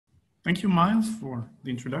Thank you, Miles, for the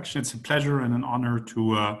introduction. It's a pleasure and an honor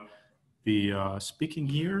to be speaking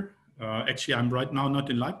here. Actually, I'm right now not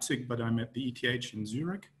in Leipzig, but I'm at the ETH in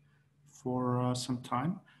Zurich for some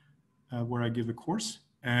time, where I give a course.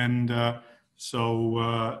 And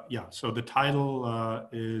so the title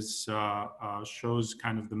shows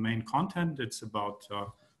kind of the main content. It's about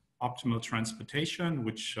optimal transportation,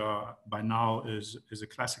 which by now is a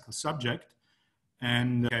classical subject.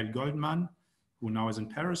 And Michael Goldman, who now is in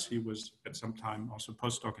Paris, he was at some time also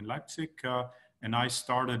postdoc in Leipzig, and I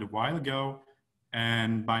started a while ago.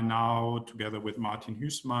 And by now, together with Martin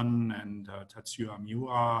Hußmann and Tatsuya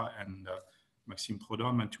Miura and Maxime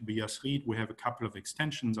Prodhomme and Tobias Ried, we have a couple of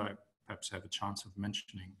extensions. I perhaps have a chance of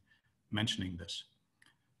mentioning this.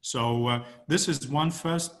 So this is one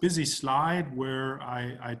first busy slide where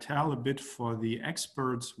I tell a bit for the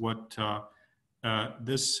experts what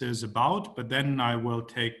this is about, but then I will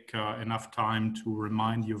take enough time to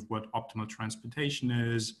remind you of what optimal transportation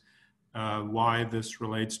is, why this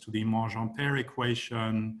relates to the Monge-Ampère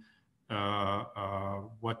equation,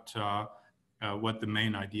 what the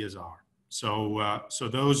main ideas are. So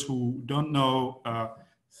those who don't know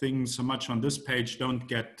things so much on this page don't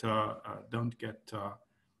get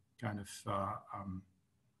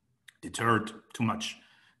deterred too much.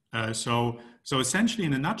 So essentially,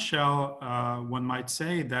 in a nutshell, one might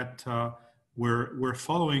say that we're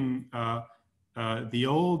following the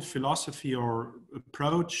old philosophy or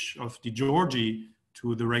approach of Di Giorgi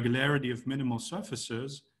to the regularity of minimal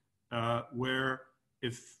surfaces, where,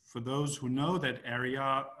 if for those who know that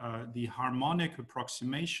area, the harmonic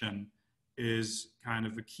approximation is kind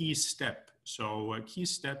of a key step. So a key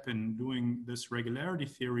step in doing this regularity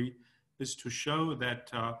theory is to show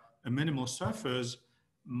that a minimal surface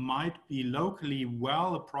might be locally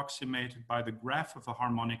well approximated by the graph of a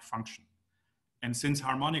harmonic function. And since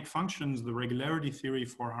harmonic functions, the regularity theory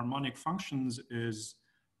for harmonic functions is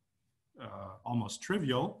almost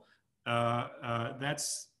trivial,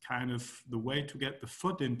 that's kind of the way to get the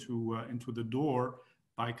foot into the door,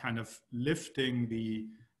 by kind of lifting the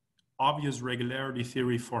obvious regularity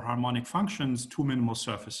theory for harmonic functions to minimal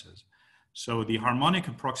surfaces. So the harmonic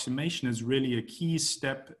approximation is really a key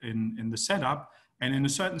step in the setup. And in a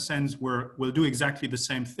certain sense, we'll do exactly the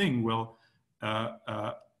same thing. We'll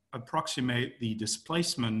approximate the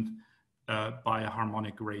displacement by a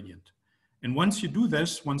harmonic gradient. And once you do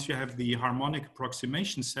this, once you have the harmonic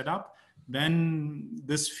approximation set up, then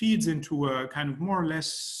this feeds into a kind of more or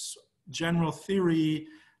less general theory,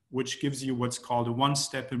 which gives you what's called a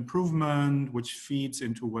one-step improvement, which feeds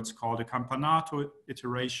into what's called a Campanato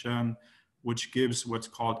iteration, which gives what's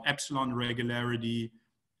called epsilon regularity,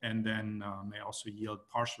 and then may also yield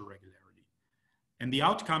partial regularity. And the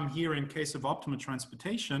outcome here in case of optimal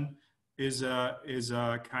transportation is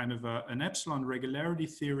a kind of an epsilon regularity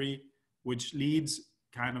theory, which leads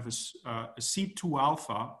kind of a C2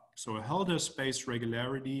 alpha, so a Helder space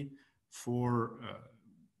regularity for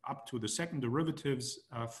up to the second derivatives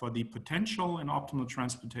for the potential in optimal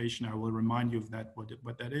transportation. I will remind you of that,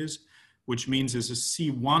 what that is, which means is a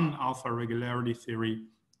C1 alpha regularity theory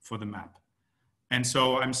for the map. And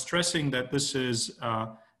so I'm stressing that this is,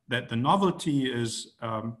 that the novelty is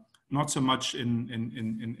not so much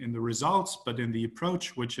in the results, but in the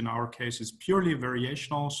approach, which in our case is purely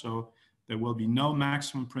variational. So there will be no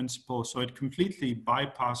maximum principle. So it completely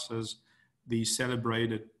bypasses the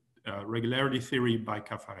celebrated regularity theory by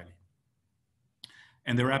Caffarelli.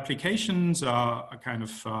 And their applications are kind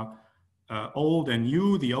of old and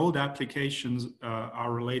new. The old applications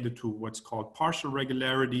are related to what's called partial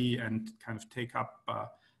regularity and kind of take up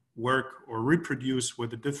work or reproduce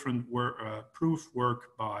with a different proof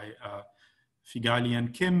work by Figali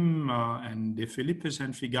and Kim and De Filippis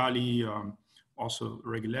and Figali, also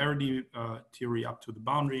regularity theory up to the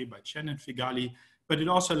boundary by Chen and Figali. But it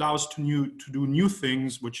also allows to do new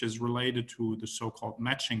things, which is related to the so-called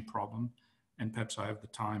matching problem. And perhaps I have the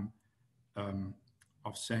time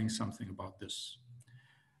of saying something about this.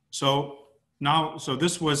 So now, so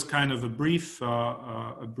this was kind of a brief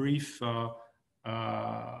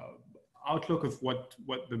outlook of what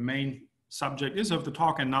the main subject is of the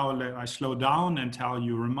talk. And now I slow down and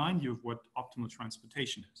remind you of what optimal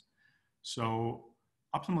transportation is. So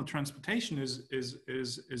optimal transportation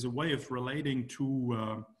is a way of relating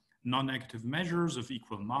two non-negative measures of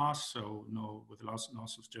equal mass. So with loss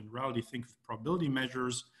of generality, think of probability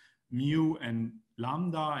measures, mu and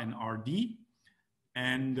lambda and RD.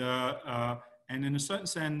 And in a certain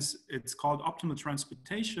sense, it's called optimal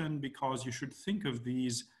transportation because you should think of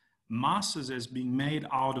these masses as being made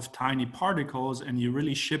out of tiny particles, and you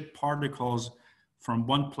really ship particles from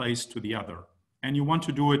one place to the other. And you want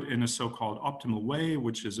to do it in a so-called optimal way,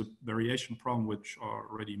 which is a variation problem which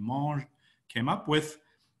already Monge came up with.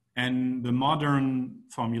 And the modern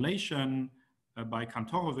formulation by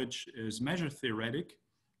Kantorovich is measure theoretic.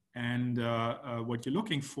 And what you're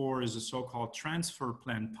looking for is a so-called transfer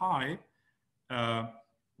plan pi,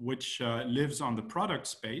 which lives on the product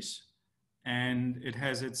space. And it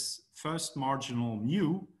has its first marginal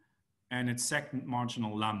mu and its second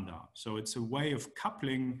marginal lambda. So it's a way of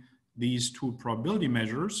coupling these two probability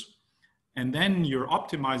measures. And then you're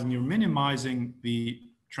optimizing, you're minimizing the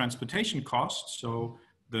transportation costs. So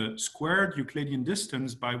the squared Euclidean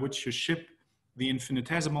distance by which you ship the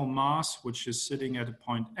infinitesimal mass, which is sitting at a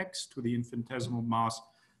point X, to the infinitesimal mass,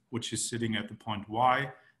 which is sitting at the point Y.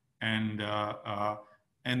 And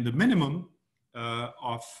the minimum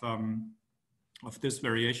of this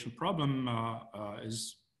variation problem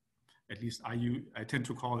is, at least I tend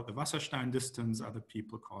to call it the Wasserstein distance. Other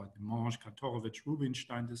people call it the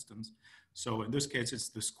Monge-Kantorovich-Rubinstein distance. So in this case, it's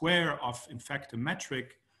the square of, in fact, a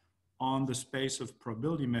metric on the space of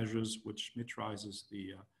probability measures, which metrizes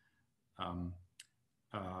the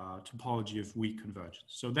topology of weak convergence.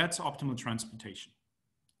 So that's optimal transportation.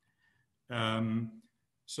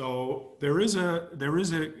 So there is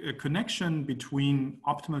a connection between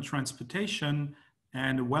optimal transportation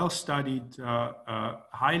and a well-studied,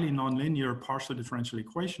 highly nonlinear partial differential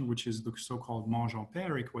equation, which is the so-called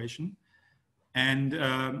Monge-Ampère equation. And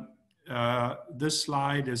this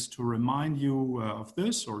slide is to remind you of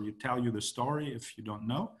this, or you tell you the story if you don't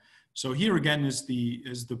know. So here again is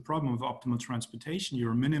the problem of optimal transportation.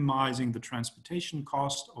 You're minimizing the transportation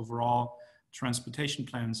cost overall. Transportation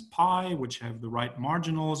plans pi, which have the right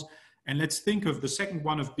marginals. And let's think of the second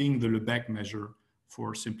one of being the Lebesgue measure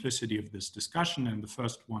for simplicity of this discussion, and the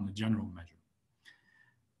first one, a general measure.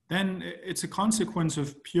 Then it's a consequence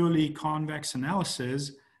of purely convex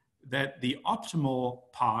analysis that the optimal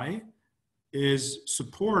pi is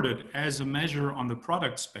supported as a measure on the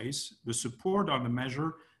product space. The support on the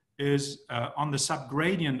measure is on the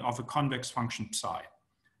subgradient of a convex function psi.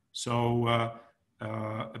 So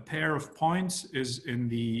a pair of points is in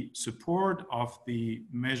the support of the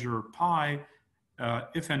measure pi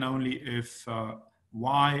if and only if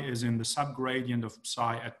y is in the subgradient of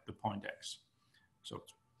psi at the point x. So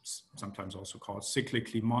it's sometimes also called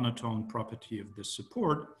cyclically monotone property of this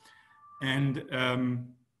support. And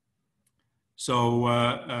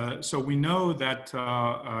so we know that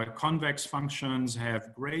convex functions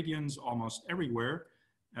have gradients almost everywhere.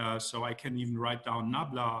 So I can even write down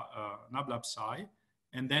nabla psi.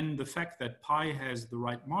 And then the fact that pi has the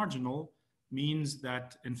right marginal means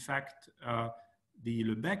that, in fact, the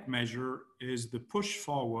Lebesgue measure is the push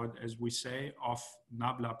forward, as we say, of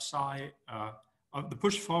nabla psi, the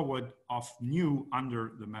push forward of nu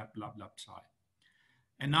under the nabla psi.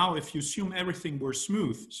 And now if you assume everything were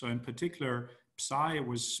smooth, so in particular psi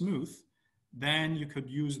was smooth, then you could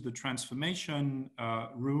use the transformation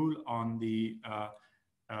rule on the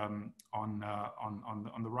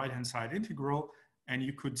right-hand side integral, and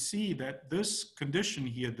you could see that this condition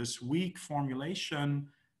here, this weak formulation,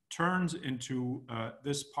 turns into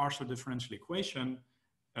this partial differential equation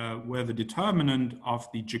where the determinant of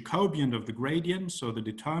the Jacobian of the gradient, so the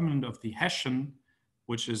determinant of the Hessian,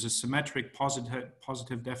 which is a symmetric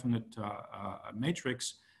positive definite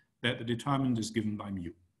matrix, that the determinant is given by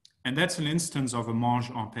mu. And that's an instance of a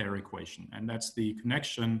Monge-Ampère equation. And that's the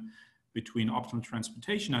connection between optimal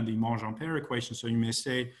transportation and the Monge-Ampère equation. So you may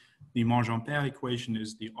say the Monge-Ampère equation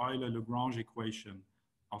is the Euler-Lagrange equation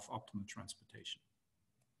of optimal transportation.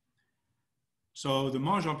 So the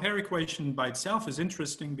Monge-Ampère equation by itself is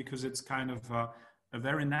interesting because it's kind of a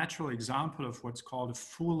very natural example of what's called a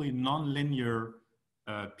fully nonlinear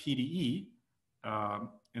PDE,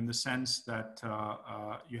 in the sense that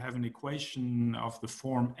you have an equation of the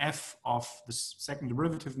form f of the second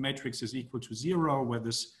derivative matrix is equal to 0, where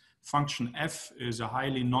this function f is a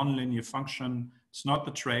highly nonlinear function. It's not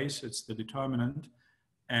the trace, it's the determinant.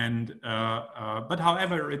 And but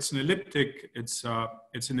however, it's an elliptic. It's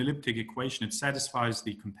an elliptic equation. It satisfies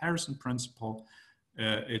the comparison principle.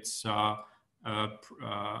 It's kind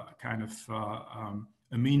of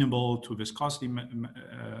amenable to viscosity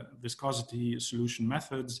solution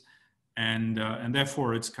methods, and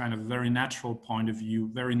therefore it's kind of a very natural point of view,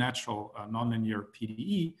 very natural nonlinear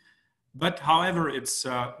PDE. But however, it's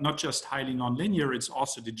not just highly nonlinear; it's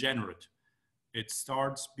also degenerate. It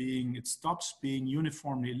stops being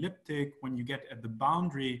uniformly elliptic when you get at the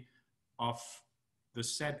boundary of the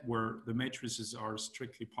set where the matrices are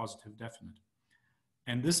strictly positive definite.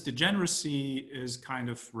 And this degeneracy is kind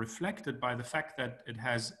of reflected by the fact that it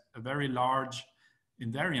has a very large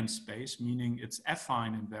invariant space, meaning it's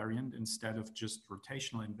affine invariant instead of just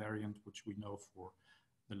rotational invariant, which we know for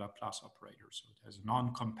the Laplace operator. So it has a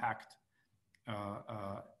non-compact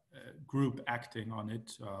group acting on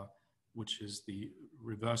it, which is the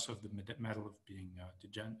reverse of the metal of being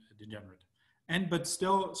degenerate. But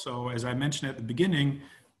still, so as I mentioned at the beginning,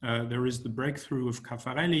 there is the breakthrough of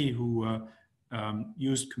Caffarelli, who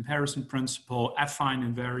used comparison principle, affine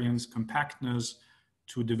invariance, compactness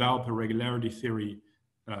to develop a regularity theory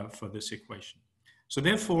for this equation. So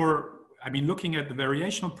therefore, I mean, looking at the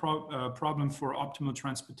variational problem for optimal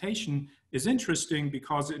transportation is interesting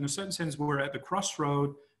because in a certain sense, we're at the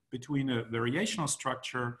crossroad between a variational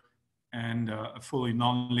structure and a fully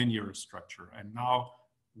nonlinear structure. And now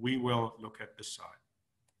we will look at this side.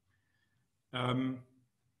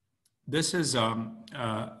 This is a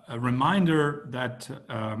reminder that,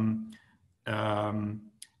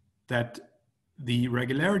 that the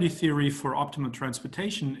regularity theory for optimal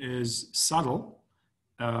transportation is subtle.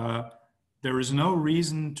 There is no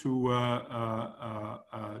reason to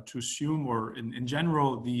assume, or in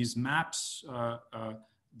general, these maps,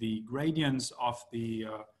 the gradients of the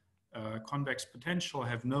convex potential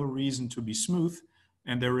have no reason to be smooth.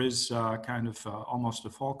 And there is kind of almost a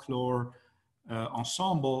folklore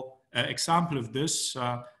ensemble example of this,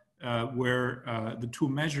 where the two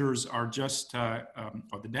measures are just, or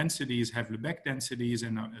the densities have Lebesgue densities,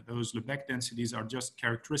 and those Lebesgue densities are just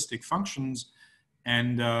characteristic functions.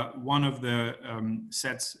 And one of the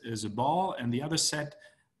sets is a ball, and the other set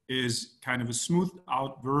is kind of a smoothed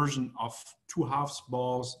out version of two halves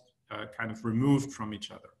balls kind of removed from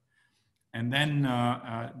each other. And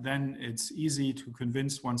then it's easy to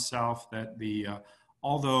convince oneself that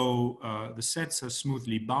although the sets are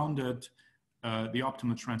smoothly bounded, the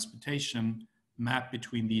optimal transportation map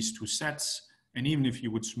between these two sets, and even if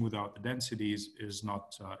you would smooth out the densities, is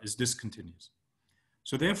discontinuous.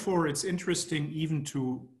 So therefore, it's interesting even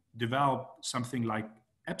to develop something like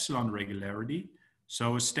epsilon regularity.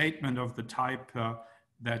 So a statement of the type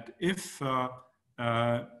that if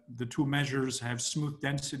the two measures have smooth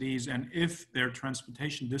densities and if their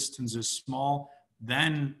transportation distance is small,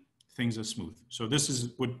 then things are smooth. So this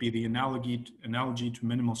would be the analogy to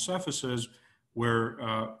minimal surfaces,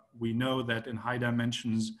 where we know that in high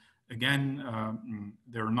dimensions, again,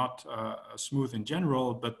 they're not smooth in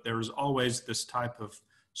general, but there's always this type of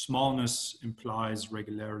smallness implies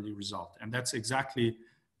regularity result. And that's exactly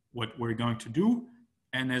what we're going to do.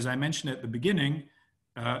 And as I mentioned at the beginning,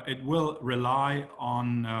 it will rely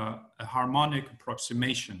on a harmonic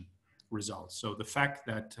approximation result. So the fact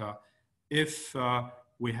that if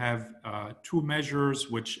we have two measures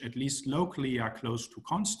which at least locally are close to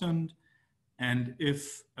constant, and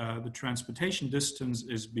if the transportation distance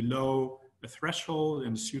is below a threshold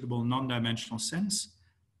in a suitable non-dimensional sense,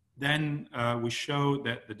 then we show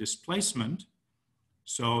that the displacement,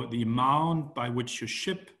 so the amount by which you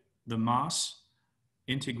ship the mass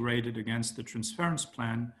integrated against the transference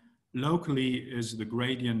plan, locally is the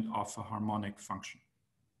gradient of a harmonic function.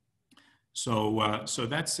 So, so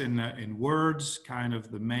that's in words kind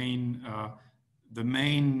of the main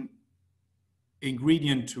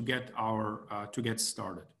ingredient to get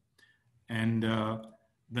started. And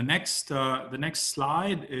the next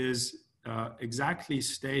slide is exactly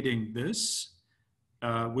stating this,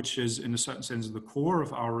 which is in a certain sense the core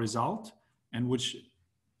of our result, and which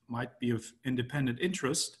might be of independent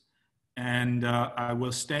interest. And I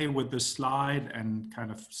will stay with this slide and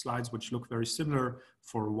kind of slides which look very similar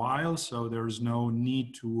for a while. So there is no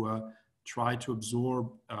need to try to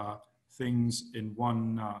absorb things in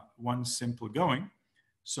one simple going.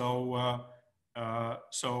 So,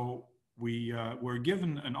 we're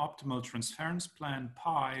given an optimal transference plan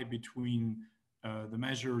pi between the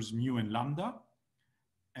measures mu and lambda.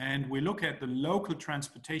 And we look at the local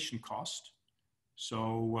transportation cost.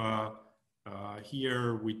 So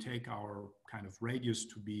here we take our kind of radius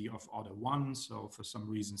to be of order 1. So for some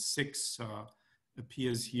reason 6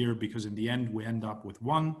 appears here because in the end we end up with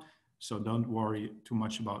 1. So don't worry too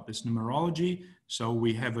much about this numerology. So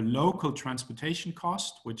we have a local transportation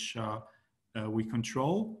cost, which we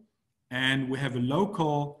control. And we have a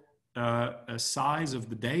local size of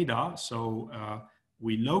the data. So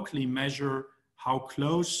we locally measure how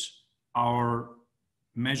close our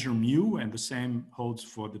measure mu, and the same holds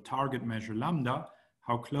for the target measure lambda,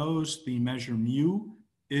 how close the measure mu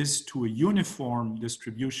is to a uniform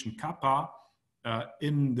distribution kappa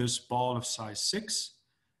in this ball of size 6.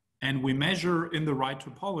 And we measure in the right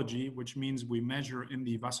topology, which means we measure in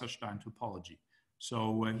the Wasserstein topology.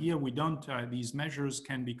 So here we don't, these measures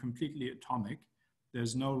can be completely atomic.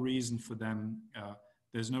 There's no reason for them,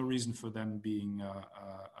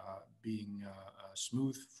 being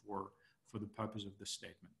smooth for the purpose of this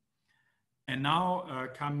statement. And now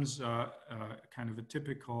comes kind of a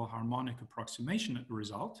typical harmonic approximation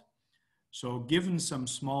result. So given some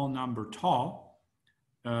small number tau,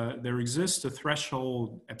 there exists a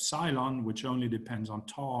threshold epsilon, which only depends on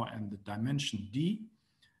tau and the dimension d,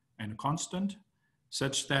 and a constant,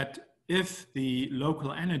 such that if the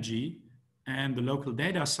local energy and the local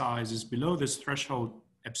data size is below this threshold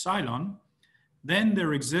epsilon, then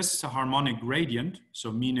there exists a harmonic gradient,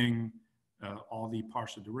 so meaning all the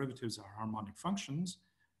partial derivatives are harmonic functions,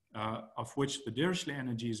 of which the Dirichlet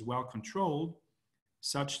energy is well controlled,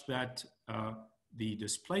 such that the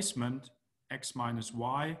displacement x minus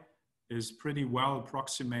y is pretty well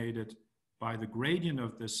approximated by the gradient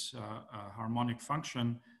of this harmonic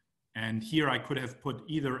function. And here I could have put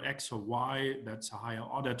either x or y, that's a higher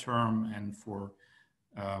order term, and for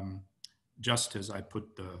justice, I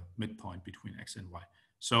put the midpoint between x and y.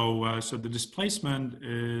 So, so the displacement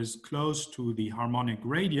is close to the harmonic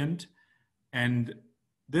gradient, and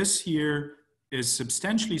this here is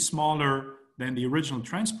substantially smaller than the original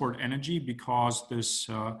transport energy because this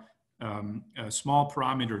small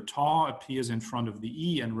parameter tau appears in front of the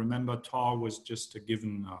E, and remember tau was just a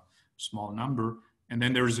given small number, and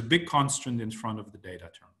then there is a big constant in front of the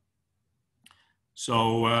data term.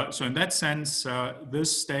 So, so in that sense,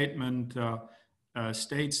 this statement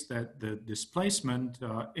states that the displacement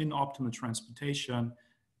in optimal transportation,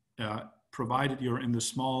 provided you're in the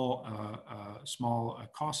small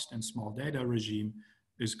cost and small data regime,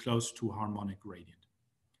 is close to harmonic gradient.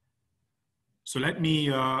 So let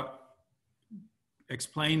me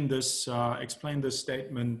explain this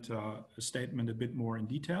statement a bit more in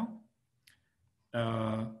detail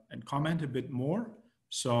and comment a bit more.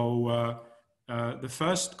 So the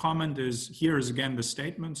first comment is, here is again the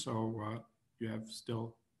statement, so you have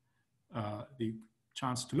still the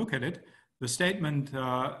chance to look at it. The statement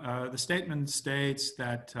states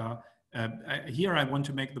that, here I want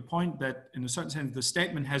to make the point that in a certain sense, the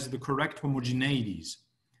statement has the correct homogeneities,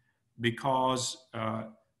 because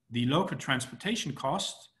the local transportation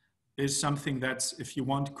cost is something that's, if you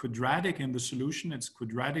want, quadratic in the solution, it's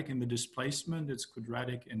quadratic in the displacement, it's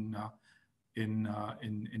quadratic in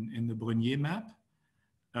the Brunier map.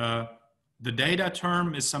 The data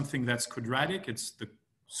term is something that's quadratic, it's the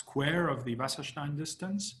square of the Wasserstein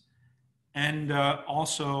distance. And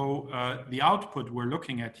also the output we're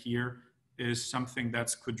looking at here is something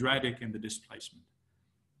that's quadratic in the displacement.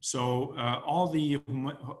 So all the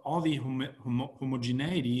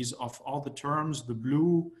homogeneities of all the terms, the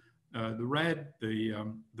blue, the red, the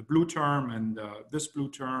blue term, and this blue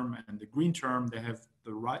term, and the green term, they have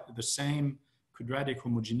the same quadratic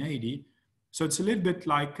homogeneity. So it's a little bit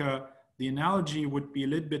like, the analogy would be a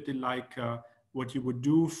little bit like what you would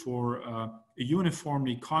do for a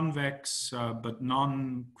uniformly convex but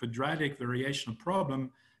non-quadratic variational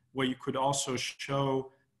problem, where you could also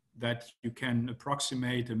show that you can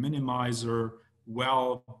approximate a minimizer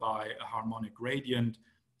well by a harmonic gradient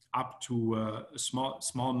up to a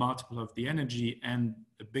small multiple of the energy and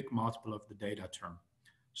a big multiple of the data term.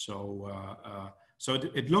 So so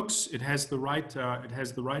it has the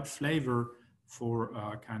right flavor for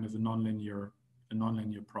kind of a nonlinear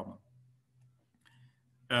problem.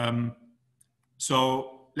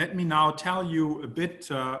 So let me now tell you a bit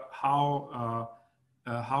how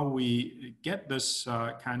we get this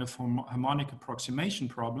kind of harmonic approximation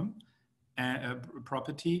problem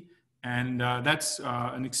property, and that's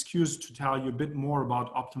an excuse to tell you a bit more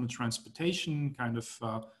about optimal transportation. Kind of,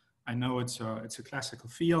 I know it's a classical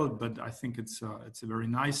field, but I think it's a very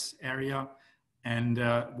nice area. And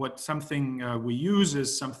something we use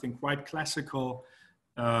is something quite classical,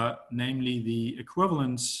 namely the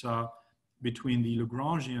equivalence between the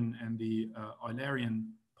Lagrangian and the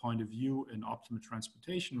Eulerian point of view in optimal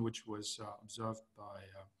transportation, which was observed by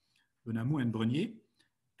Benamou and Brunier.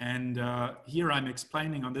 And here I'm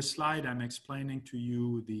explaining, on this slide, I'm explaining to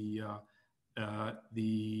you the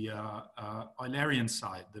Eulerian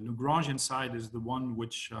side. The Lagrangian side is the one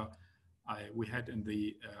which we had in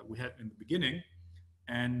the beginning.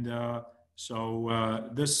 And so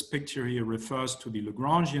this picture here refers to the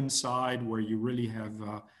Lagrangian side, where you really have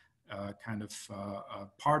kind of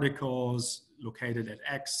particles located at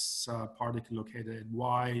x, particle located at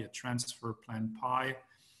y, a transfer plan pi,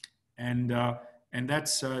 and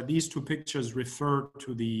that's these two pictures refer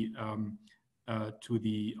to the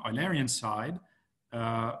Eulerian side,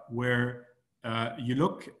 where you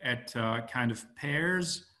look at kind of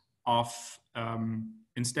pairs of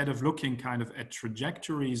instead of looking kind of at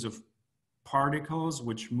trajectories of particles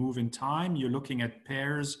which move in time, you're looking at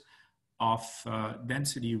pairs of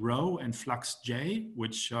density rho and flux j,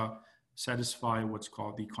 which satisfy what's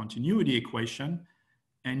called the continuity equation,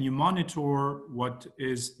 and you monitor what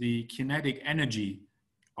is the kinetic energy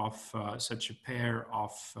of such a pair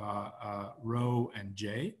of rho and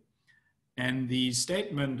j. And the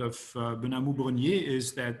statement of Benamou-Brunier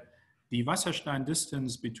is that the Wasserstein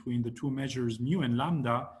distance between the two measures mu and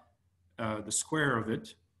lambda, the square of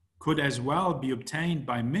it, could as well be obtained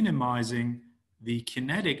by minimizing the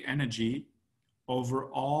kinetic energy over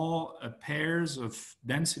all pairs of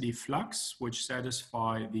density flux, which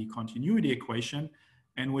satisfy the continuity equation,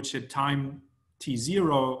 and which at time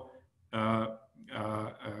t0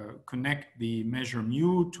 connect the measure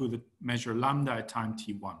mu to the measure lambda at time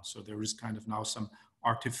t1. So there is kind of now some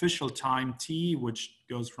artificial time t, which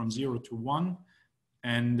goes from 0 to 1,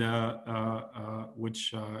 and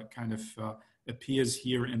which kind of appears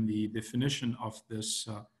here in the definition of this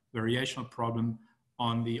variational problem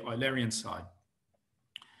on the Eulerian side.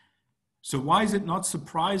 So why is it not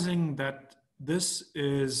surprising that this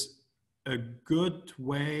is a good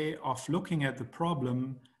way of looking at the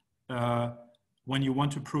problem when you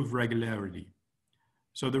want to prove regularity?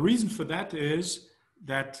 So the reason for that is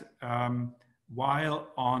that while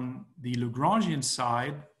on the Lagrangian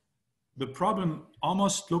side, the problem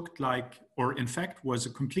almost looked like, or in fact was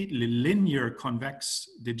a completely linear convex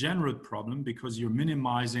degenerate problem, because you're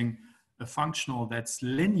minimizing a functional that's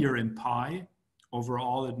linear in pi over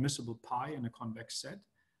all admissible pi in a convex set.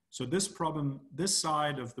 So this problem, this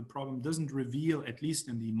side of the problem doesn't reveal, at least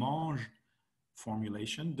in the Monge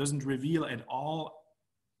formulation, doesn't reveal at all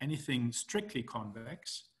anything strictly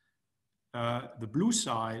convex. The blue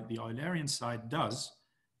side, the Eulerian side, does.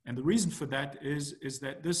 And the reason for that is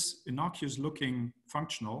that this innocuous looking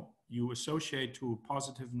functional you associate to a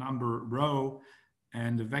positive number rho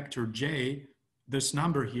and a vector j, this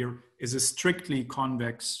number here is a strictly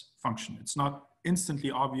convex function. It's not instantly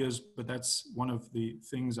obvious, but that's one of the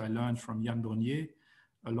things I learned from Jan Brunier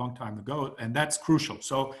a long time ago, and that's crucial.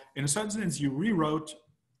 So in a certain sense, you rewrote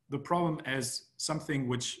the problem as something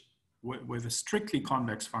which with a strictly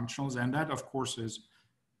convex functionals, and that of course is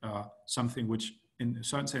something which in a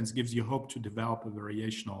certain sense gives you hope to develop a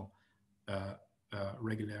variational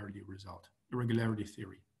regularity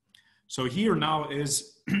theory. So here now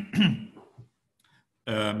is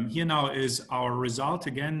our result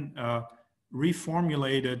again,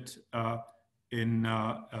 reformulated on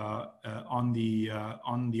the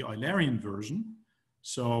Eulerian version.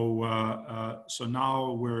 So so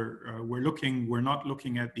now we're not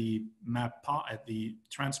looking at the map pi, at the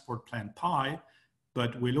transport plan pi,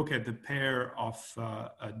 but we look at the pair of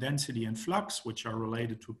density and flux, which are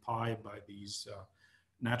related to pi by these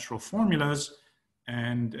natural formulas.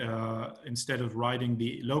 And instead of writing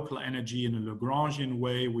the local energy in a Lagrangian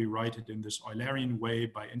way, we write it in this Eulerian way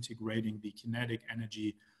by integrating the kinetic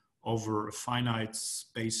energy over a finite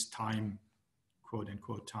space-time, quote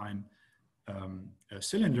unquote, time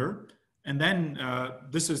cylinder. And then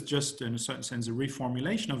this is just, in a certain sense, a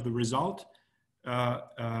reformulation of the result.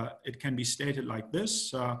 It can be stated like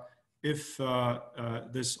this. If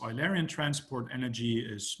this Eulerian transport energy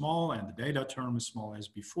is small and the data term is small as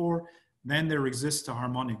before, then there exists a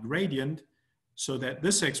harmonic gradient, so that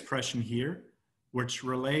this expression here, which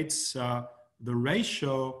relates the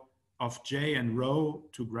ratio of j and rho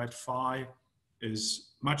to grad phi,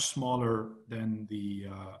 is much smaller than the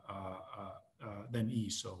than E,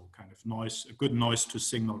 so kind of noise, a good noise to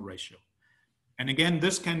signal ratio. And again,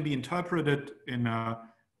 this can be interpreted in a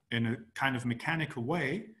kind of mechanical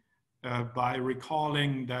way by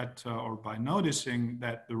recalling that, or by noticing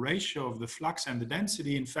that the ratio of the flux and the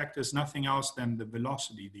density, in fact, is nothing else than the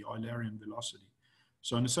velocity, the Eulerian velocity.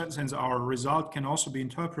 So in a certain sense, our result can also be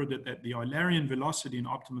interpreted that the Eulerian velocity in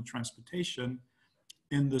optimal transportation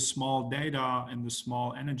in the small data, in the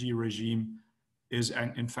small energy regime, is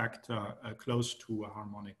in fact close to a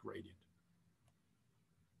harmonic gradient.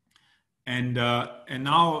 And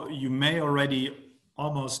now you may already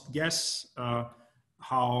almost guess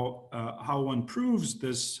how one proves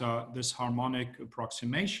this this harmonic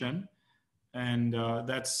approximation, and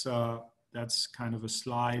that's kind of a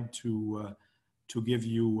slide to give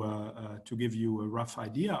you a rough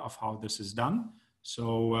idea of how this is done.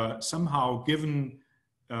 So somehow, given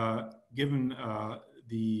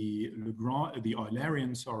the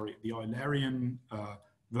Eulerian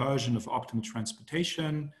version of optimal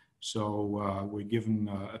transportation. So we're given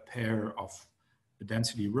a pair of the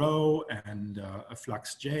density rho and a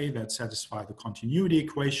flux j that satisfy the continuity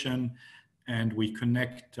equation, and we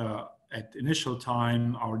connect at initial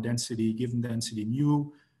time our density, given density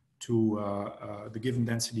mu, to the given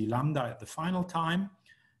density lambda at the final time.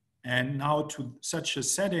 And now to such a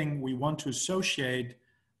setting, we want to associate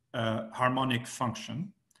a harmonic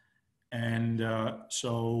function. And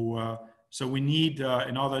so we need,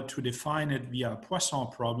 in order to define it via a Poisson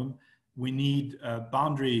problem, we need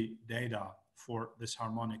boundary data for this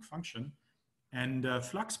harmonic function. And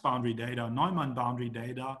flux boundary data, Neumann boundary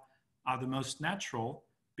data, are the most natural,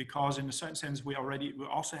 because in a certain sense we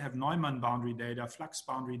also have Neumann boundary data, flux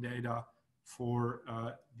boundary data for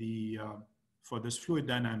for this fluid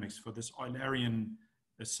dynamics, for this Eulerian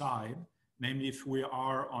side. Namely, if we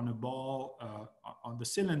are on a ball, on the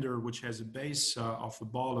cylinder, which has a base of a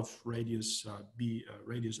ball of radius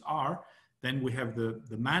radius r, then we have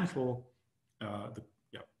the mantle, the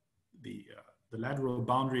lateral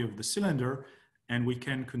boundary of the cylinder, and we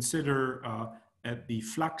can consider at the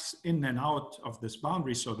flux in and out of this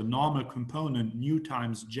boundary, so the normal component nu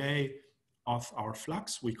times j of our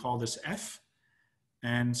flux, we call this F.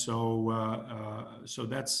 And so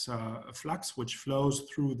that's a flux which flows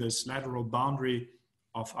through this lateral boundary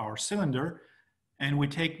of our cylinder. And we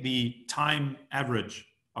take the time average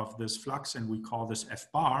of this flux and we call this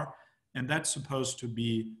F bar. And that's supposed to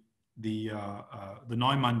be the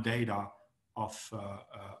Neumann data of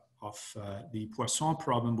the Poisson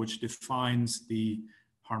problem, which defines the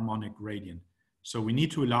harmonic gradient. So we need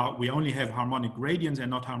to allow, we only have harmonic gradients and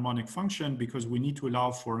not harmonic function, because we need to allow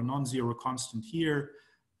for a non-zero constant here,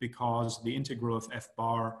 because the integral of F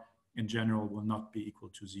bar in general will not be equal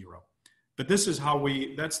to 0. But this is how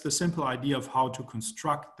that's the simple idea of how to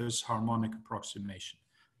construct this harmonic approximation.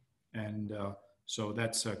 And so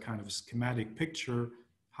that's a kind of a schematic picture,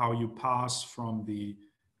 how you pass from the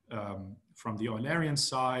Eulerian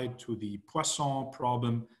side to the Poisson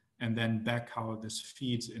problem, and then back how this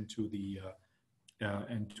feeds into the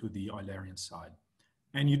Eulerian side.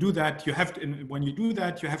 And you do that, you have to, when you do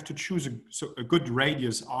that, you have to choose a good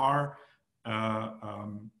radius r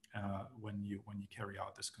when you carry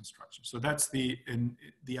out this construction. So that's the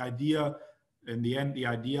idea, in the end, the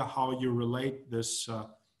idea how you relate this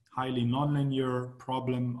highly nonlinear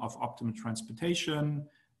problem of optimal transportation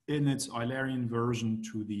in its Eulerian version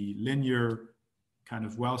to the linear, kind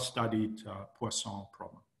of well-studied Poisson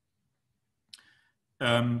problem.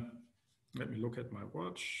 Let me look at my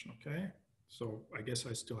watch. Okay, so I guess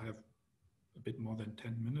I still have a bit more than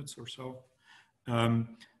 10 minutes or so.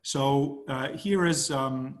 Here is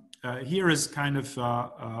kind of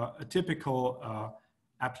a typical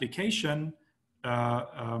application,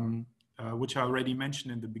 which I already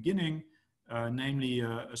mentioned in the beginning, namely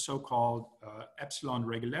a so-called epsilon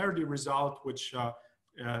regularity result, which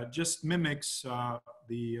just mimics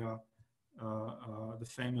the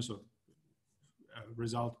famous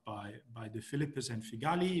result by De Philippis and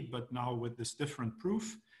Figali, but now with this different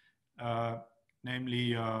proof,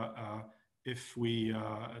 namely if we're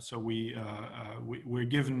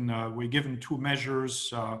given two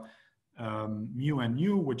measures, mu and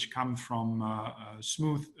nu, which come from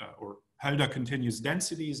smooth or Hölder continuous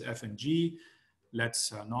densities F and G.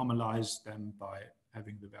 Let's normalize them by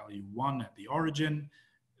having the value 1 at the origin.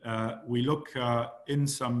 We look in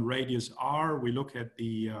some radius r. We look at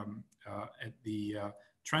the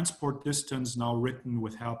transport distance, now written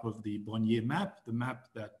with help of the Brognier map, the map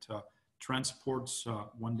that transports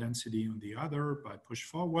one density on the other by push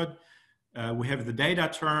forward. We have the data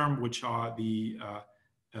term, which are the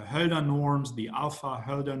Hölder norms, the alpha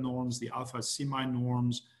Hölder norms, the alpha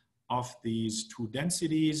semi-norms of these two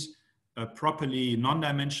densities, properly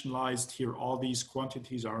non-dimensionalized. Here, all these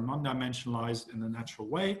quantities are non-dimensionalized in the natural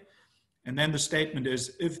way. And then the statement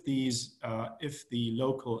is, if the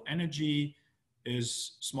local energy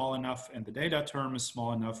is small enough and the data term is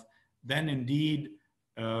small enough, then indeed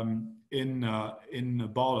in a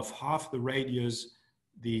ball of half the radius,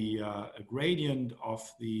 the gradient of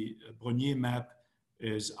the Brognier map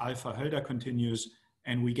is alpha Hölder continuous,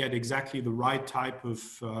 and we get exactly the right type of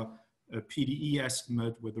PDE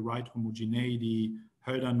estimate with the right homogeneity,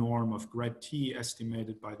 Hölder norm of grad T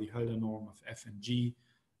estimated by the Hölder norm of F and G,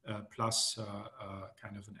 plus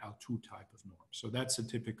kind of an L2 type of norm. So that's a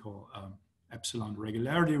typical epsilon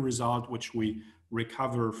regularity result, which we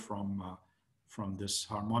recover from this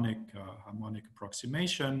harmonic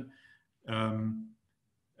approximation.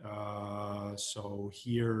 So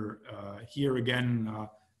here again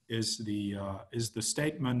is the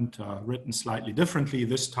statement written slightly differently,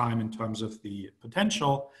 this time in terms of the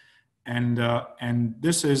potential, and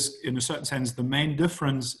this is in a certain sense the main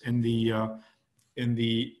difference in the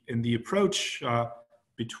approach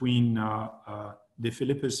between De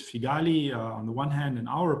Philippis Figali on the one hand and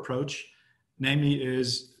our approach, namely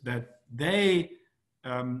is that they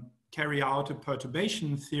carry out a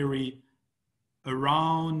perturbation theory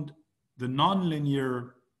around the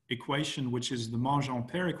nonlinear equation, which is the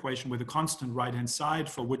Monge-Ampère equation with a constant right-hand side,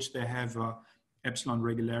 for which they have epsilon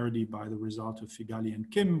regularity by the result of Figali and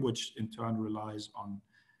Kim, which in turn relies on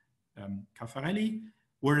Caffarelli.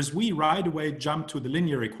 Whereas we right away jump to the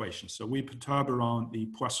linear equation. So we perturb around the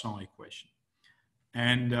Poisson equation.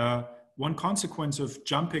 And one consequence of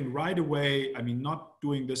jumping right away, I mean, not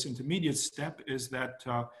doing this intermediate step, is that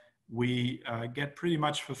we get pretty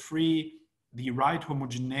much for free the right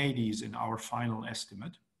homogeneities in our final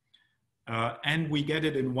estimate. And we get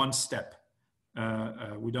it in one step.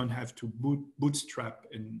 We don't have to bootstrap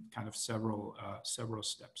in kind of several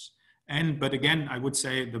steps. But again, I would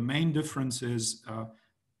say the main difference is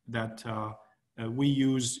that we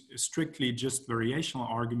use strictly just variational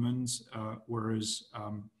arguments, whereas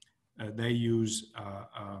they use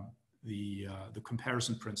the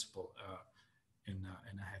comparison principle in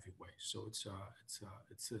a heavy way. So it's a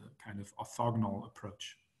kind of orthogonal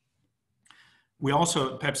approach. We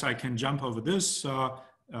also, perhaps I can jump over this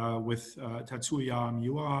with Tatsuya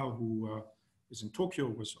Miura, who is in Tokyo,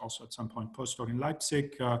 was also at some point postdoc in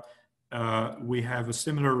Leipzig. We have a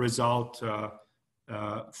similar result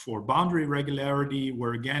for boundary regularity,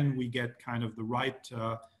 where again we get kind of the right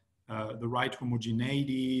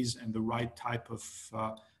homogeneities and the right type of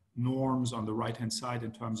norms on the right-hand side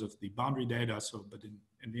in terms of the boundary data. So, but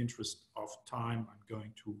in the interest of time, I'm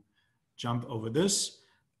going to jump over this.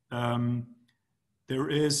 There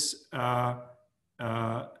is, so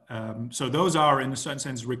those are in a certain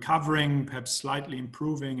sense recovering, perhaps slightly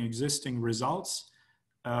improving existing results.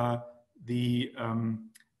 The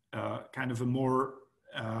kind of a more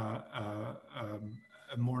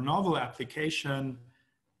novel application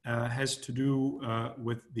has to do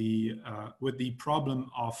with the problem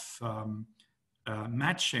of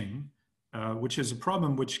matching, which is a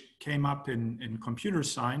problem which came up in computer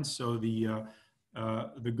science. So the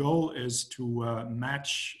goal is to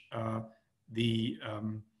match the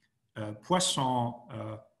Poisson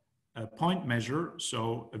point measure,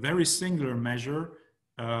 so a very singular measure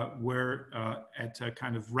where at a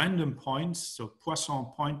kind of random points, so Poisson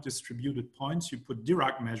point distributed points, you put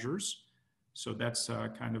Dirac measures. So that's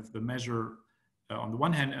kind of the measure on the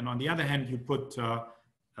one hand, and on the other hand, you put,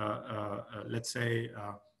 let's say,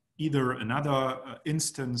 either another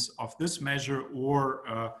instance of this measure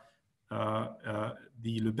or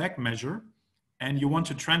the Lebesgue measure, and you want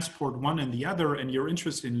to transport one and the other, and you're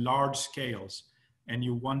interested in large scales, and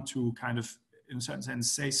you want to kind of, in a certain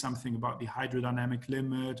sense, say something about the hydrodynamic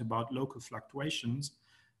limit, about local fluctuations,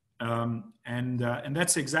 and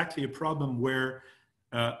that's exactly a problem where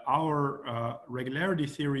our regularity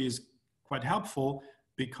theory is quite helpful,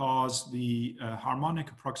 because the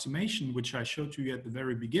harmonic approximation, which I showed to you at the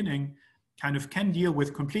very beginning, kind of can deal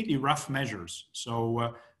with completely rough measures.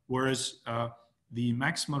 So whereas the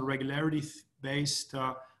maximal regularity-based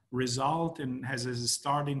result and has as a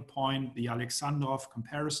starting point the Alexandrov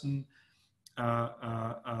comparison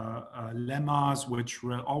lemmas, which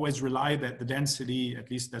always rely that the density,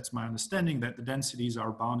 at least that's my understanding, that the densities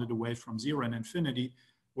are bounded away from zero and infinity,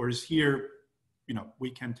 whereas here, you know,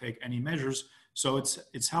 we can take any measures. So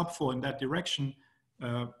it's helpful in that direction.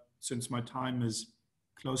 Since my time is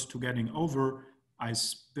close to getting over, I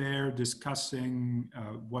spare discussing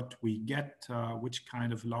what we get, which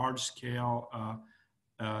kind of large scale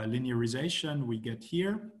linearization we get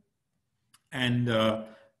here. And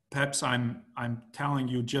perhaps I'm telling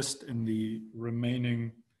you just in the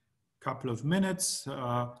remaining couple of minutes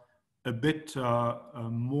a bit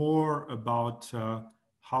more about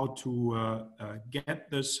how to get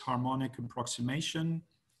this harmonic approximation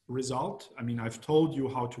result. I mean, I've told you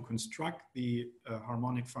how to construct the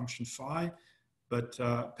harmonic function phi, but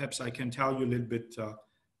perhaps I can tell you a little bit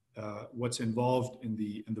what's involved in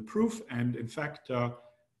the proof. And in fact,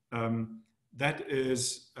 that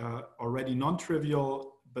is already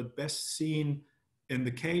non-trivial, but best seen in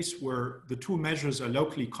the case where the two measures are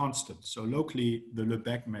locally constant. So locally, the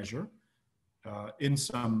Lebesgue measure in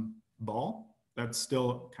some ball, that's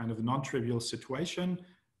still kind of a non-trivial situation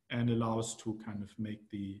and allows to kind of make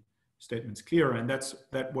the statements clear. And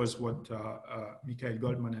that was what Michael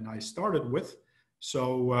Goldman and I started with.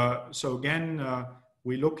 So again,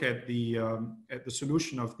 we look at the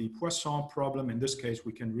solution of the Poisson problem. In this case,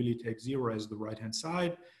 we can really take zero as the right-hand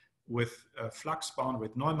side with a flux bound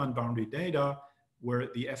with Neumann boundary data, where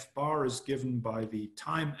the F bar is given by the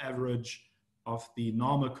time average of the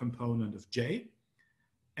normal component of J.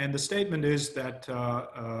 And the statement is that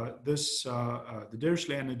the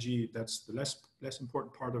Dirichlet energy, that's the less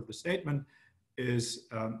important part of the statement, is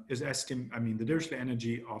the Dirichlet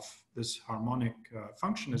energy of this harmonic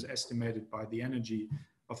function is estimated by the energy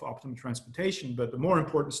of optimum transportation. But the more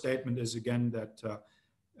important statement is again that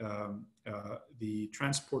the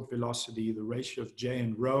transport velocity, the ratio of J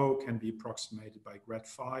and rho can be approximated by grad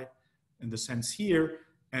phi in the sense here.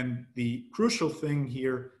 And the crucial thing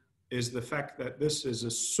here is the fact that this is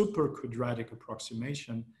a super quadratic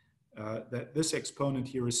approximation, that this exponent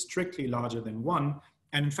here is strictly larger than 1.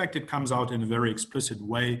 And in fact, it comes out in a very explicit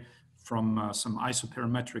way from some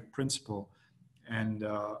isoperimetric principle. And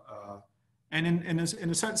in a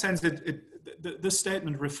certain sense, this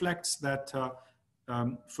statement reflects that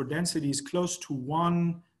for densities close to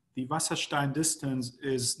 1, the Wasserstein distance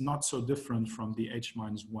is not so different from the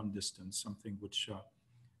h-1 distance, something which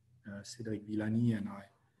Cédric Villani and I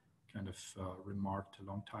kind of remarked a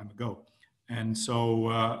long time ago. And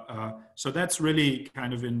so, so that's really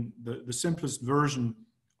kind of in the simplest version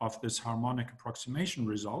of this harmonic approximation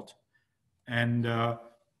result. And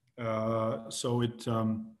so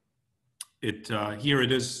here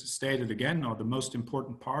it is stated again, or the most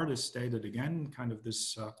important part is stated again, kind of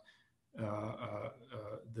this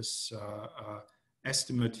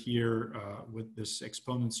estimate here with this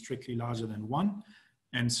exponent strictly larger than 1.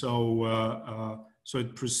 And so, so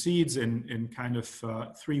it proceeds in kind of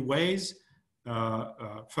 3 ways.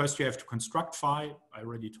 First, you have to construct phi. I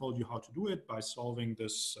already told you how to do it by solving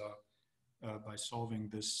this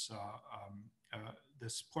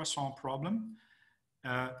this Poisson problem.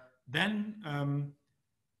 Then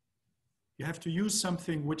you have to use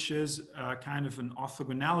something which is kind of an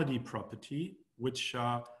orthogonality property, which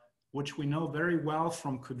we know very well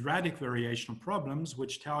from quadratic variational problems,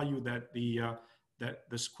 which tell you that the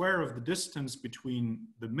square of the distance between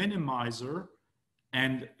the minimizer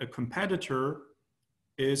and a competitor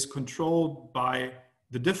is controlled by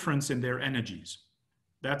the difference in their energies.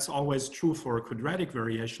 That's always true for a quadratic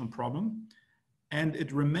variational problem. And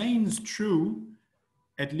it remains true,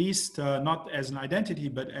 at least not as an identity,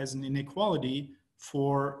 but as an inequality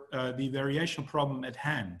for the variational problem at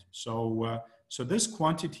hand. So, so this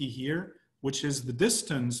quantity here, which is the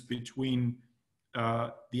distance between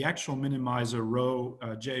the actual minimizer rho,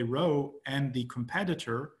 J rho, and the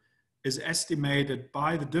competitor, is estimated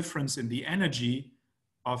by the difference in the energy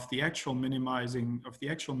of the actual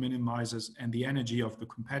minimizers and the energy of the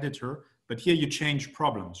competitor. But here you change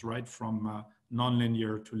problems, right? From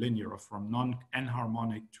nonlinear to linear, or from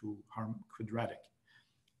non-enharmonic to quadratic.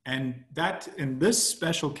 And that, in this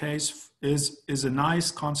special case, is a nice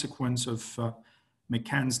consequence of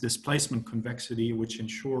McCann's displacement convexity, which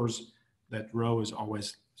ensures that rho is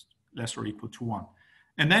always less or equal to 1.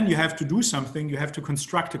 And then you have to do something. You have to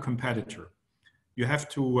construct a competitor. You have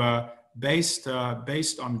to, based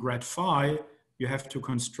on grad phi, you have to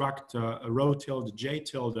construct a rho tilde J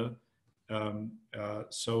tilde,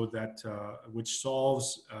 so that which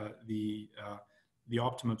solves the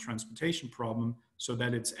optimal transportation problem, so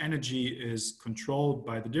that its energy is controlled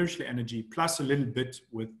by the Dirichlet energy plus a little bit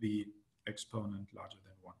with the exponent larger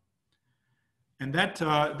than 1. And that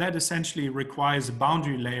essentially requires a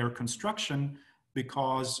boundary layer construction,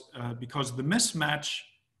 because the mismatch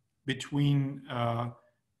between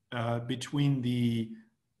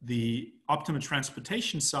the optimal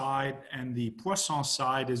transportation side and the Poisson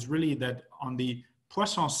side is really that on the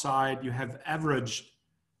Poisson side you have averaged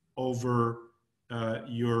over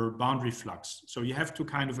your boundary flux. So you have to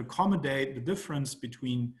kind of accommodate the difference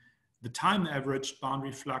between the time averaged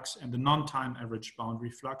boundary flux and the non-time averaged boundary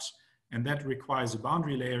flux, and that requires a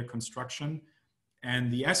boundary layer construction.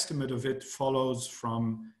 And the estimate of it follows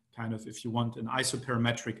from kind of, if you want, an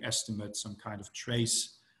isoperimetric estimate, some kind of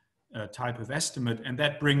trace type of estimate, and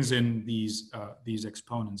that brings in these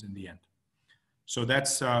exponents in the end. So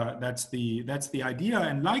that's the idea.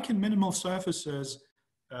 And like in minimal surfaces,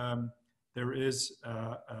 there is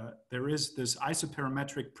this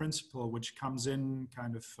isoperimetric principle which comes in,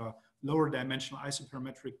 kind of lower dimensional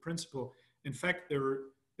isoperimetric principle. In fact, there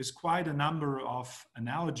is quite a number of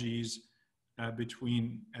analogies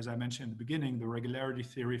between, as I mentioned in the beginning, the regularity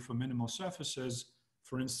theory for minimal surfaces,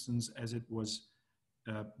 for instance, as it was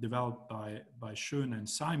developed by Schoen and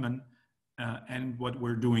Simon, and what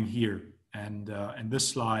we're doing here. And this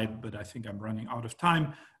slide, but I think I'm running out of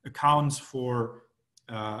time, accounts for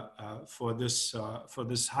this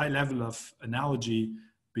high level of analogy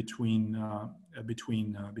between the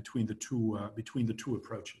two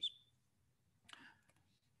approaches.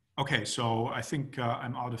 Okay, so I think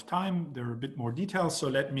I'm out of time. There are a bit more details, so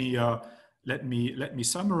let me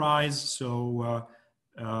summarize. So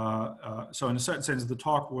so in a certain sense, the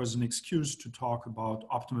talk was an excuse to talk about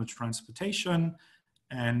optimal transportation,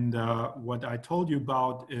 and what I told you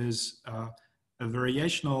about is a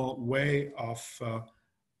variational way of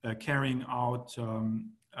carrying out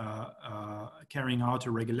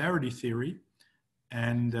a regularity theory,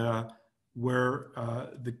 and where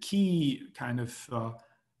the key kind of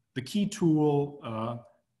the key tool,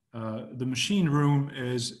 the machine room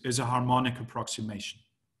is a harmonic approximation,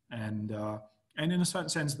 and in a certain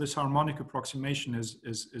sense, this harmonic approximation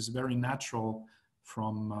is very natural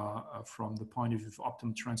from the point of view of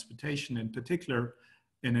optimal transportation, in particular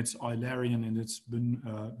in its Eulerian and its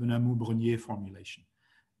Benamou-Brunier formulation,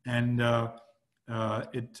 and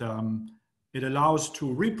it allows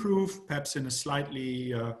to reprove, perhaps in a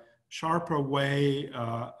slightly sharper way,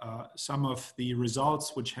 some of the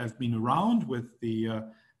results which have been around with the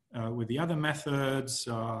other methods,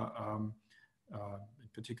 in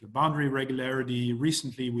particular boundary regularity.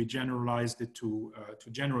 Recently, we generalized it to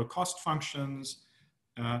general cost functions,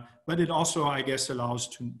 but it also, I guess, allows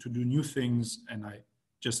to do new things. And I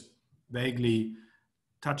just vaguely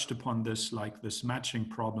touched upon this, like this matching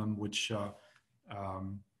problem, which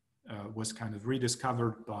was kind of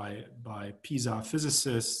rediscovered by PISA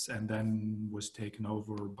physicists and then was taken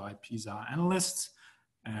over by PISA analysts.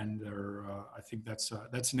 And I think that's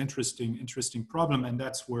an interesting problem, and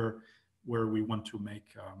that's where we want to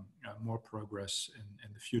make more progress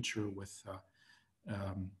in the future with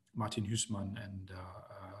Martin Hußmann and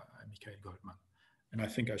Michael Goldman. And I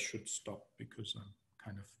think I should stop because I'm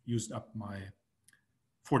kind of used up my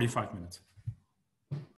 45 minutes.